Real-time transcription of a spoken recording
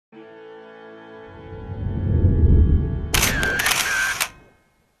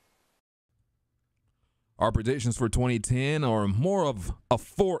Our predictions for 2010 are more of a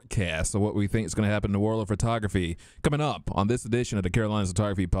forecast of what we think is going to happen in the world of photography. Coming up on this edition of the Carolina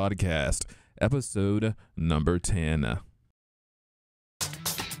Photography Podcast, episode number 10.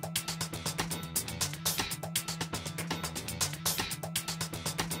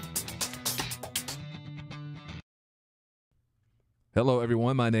 Hello,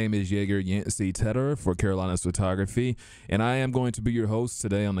 everyone. My name is Jaeger Yancey Tedder for Carolina's Photography, and I am going to be your host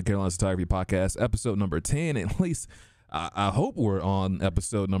today on the Carolina's Photography Podcast, episode number 10. At least I hope we're on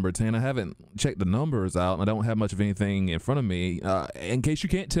episode number 10. I haven't checked the numbers out, and I don't have much of anything in front of me. In case you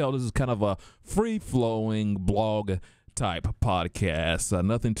can't tell, this is kind of a free-flowing blog type podcast.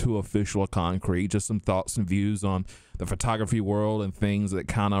 Nothing too official or concrete, just some thoughts and views on the photography world and things that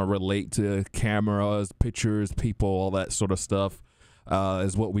kind of relate to cameras, pictures, people, all that sort of stuff.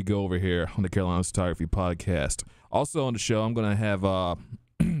 Is what we go over here on the Carolina Photography Podcast. Also on the show, I'm going to have,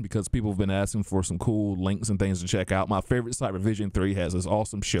 because people have been asking for some cool links and things to check out, my favorite site, Revision 3, has this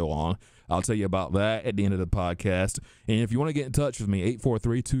awesome show on. I'll tell you about that at the end of the podcast. And if you want to get in touch with me,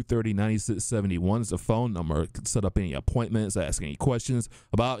 843-230-9671 is the phone number. Set up any appointments, ask any questions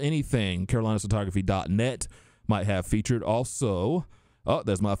about anything. CarolinaPhotography.net might have featured. Also,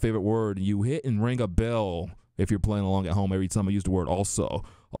 that's my favorite word. You hit and ring a bell if you're playing along at home every time I use the word also.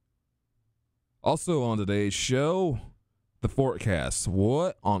 Also on today's show, the forecast.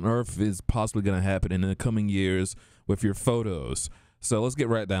 What on earth is possibly going to happen in the coming years with your photos? So let's get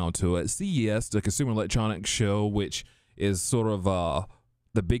right down to it. CES, the Consumer Electronics Show, which is sort of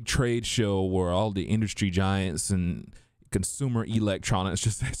the big trade show where all the industry giants and consumer electronics,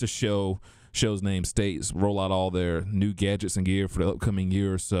 just as the show's name states, roll out all their new gadgets and gear for the upcoming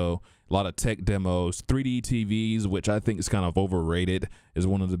year or so. A lot of tech demos, 3D TVs, which I think is kind of overrated, is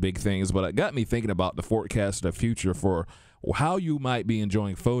one of the big things. But it got me thinking about the forecast of the future for how you might be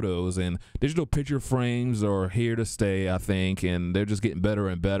enjoying photos. And digital picture frames are here to stay, I think, and they're just getting better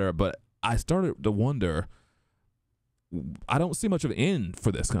and better. But I started to wonder, I don't see much of an end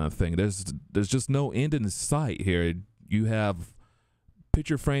for this kind of thing. There's just no end in sight here. You have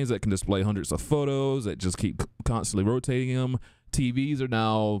picture frames that can display hundreds of photos that just keep constantly rotating them. TVs are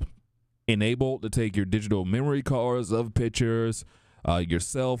now enabled to take your digital memory cards of pictures, your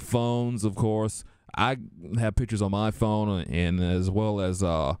cell phones, of course. I have pictures on my phone, and as well as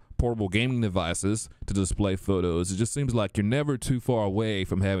portable gaming devices to display photos. It just seems like you're never too far away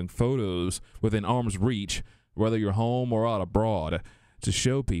from having photos within arm's reach, whether you're home or out abroad, to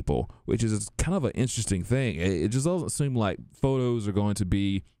show people, which is kind of an interesting thing. It just doesn't seem like photos are going to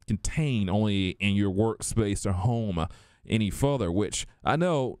be contained only in your workspace or home any further, which I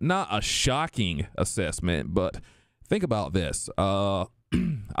know not a shocking assessment, but think about this. I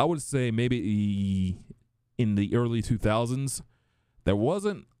would say maybe in the early 2000s, there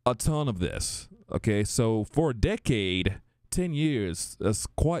wasn't a ton of this. Okay, so for a decade, 10 years, that's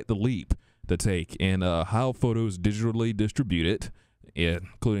quite the leap to take in how photos digitally distributed,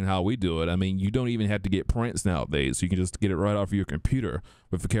 including how we do it. I mean, you don't even have to get prints nowadays. You can just get it right off of your computer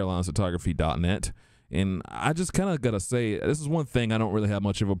with the CarolinaPhotography.net. And I just kind of got to say, this is one thing I don't really have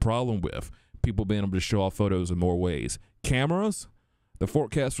much of a problem with, people being able to show off photos in more ways. Cameras, the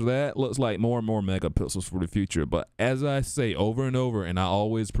forecast for that looks like more and more megapixels for the future. But as I say over and over, and I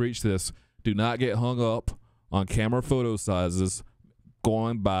always preach this, do not get hung up on camera photo sizes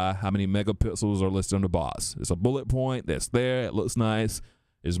going by how many megapixels are listed on the box. It's a bullet point that's there. It looks nice.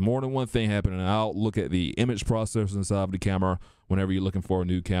 There's more than one thing happening. I'll look at the image processor inside of the camera whenever you're looking for a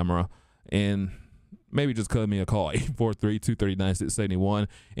new camera. And maybe just cut me a call, 843-230-9671.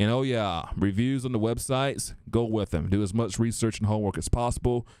 And oh yeah, reviews on the websites, go with them. Do as much research and homework as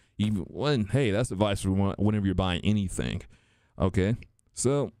possible. Even when, hey, that's advice for whenever you're buying anything. Okay,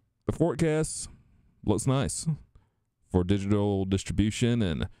 so the forecast looks nice for digital distribution,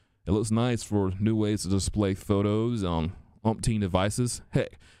 and it looks nice for new ways to display photos on umpteen devices.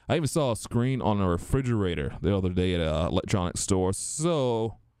 Heck, I even saw a screen on a refrigerator the other day at an electronics store.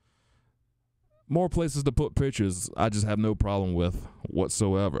 So more places to put pictures, I just have no problem with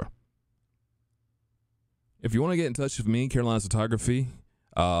whatsoever. If you want to get in touch with me,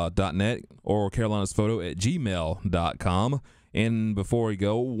 CarolinaPhotography.net or CarolinaPhoto@gmail.com. And before we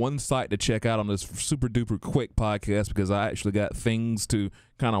go, one site to check out on this super duper quick podcast, because I actually got things to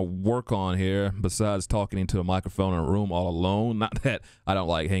kind of work on here besides talking into a microphone in a room all alone. Not that I don't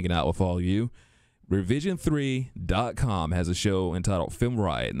like hanging out with all of you. Revision3.com has a show entitled Film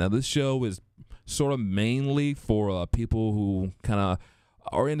Riot. Now, this show is sort of mainly for people who kind of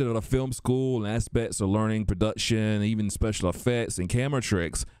are into the film school and aspects of learning production, even special effects and camera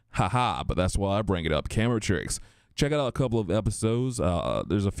tricks. Haha, but that's why I bring it up, camera tricks. Check out a couple of episodes.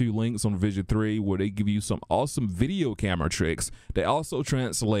 There's a few links on Vision 3 where they give you some awesome video camera tricks. They also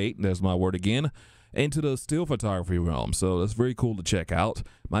translate, there's my word again, into the still photography realm. So that's very cool to check out.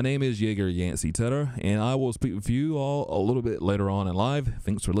 My name is Jaeger Yancey Tedder, and I will speak with you all a little bit later on in live.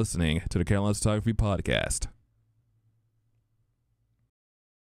 Thanks for listening to the Carolina Photography Podcast.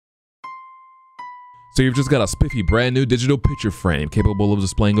 So you've just got a spiffy brand new digital picture frame capable of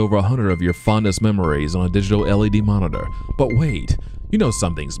displaying over 100 of your fondest memories on a digital LED monitor. But wait, you know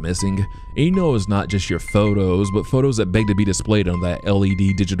something's missing. And you know it's not just your photos, but photos that beg to be displayed on that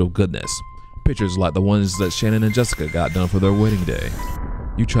LED digital goodness. Pictures like the ones that Shannon and Jessica got done for their wedding day.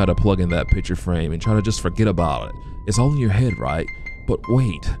 You try to plug in that picture frame and try to just forget about it. It's all in your head, right? But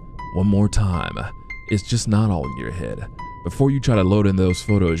wait, one more time. It's just not all in your head. Before you try to load in those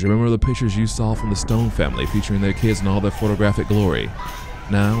photos, you remember the pictures you saw from the Stone family featuring their kids in all their photographic glory.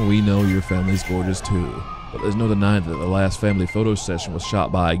 Now we know your family's gorgeous too, but there's no denying that the last family photo session was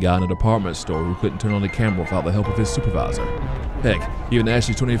shot by a guy in a department store who couldn't turn on the camera without the help of his supervisor. Heck, even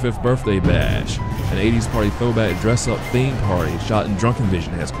Ashley's 25th birthday bash, an 80s party throwback dress-up theme party shot in Drunken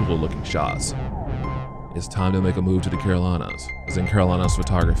Vision has cooler looking shots. It's time to make a move to the Carolinas, as in Carolinas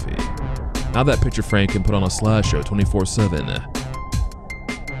Photography. Now that picture frame can put on a slideshow 24/7.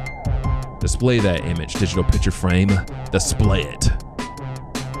 Display that image, digital picture frame. Display it.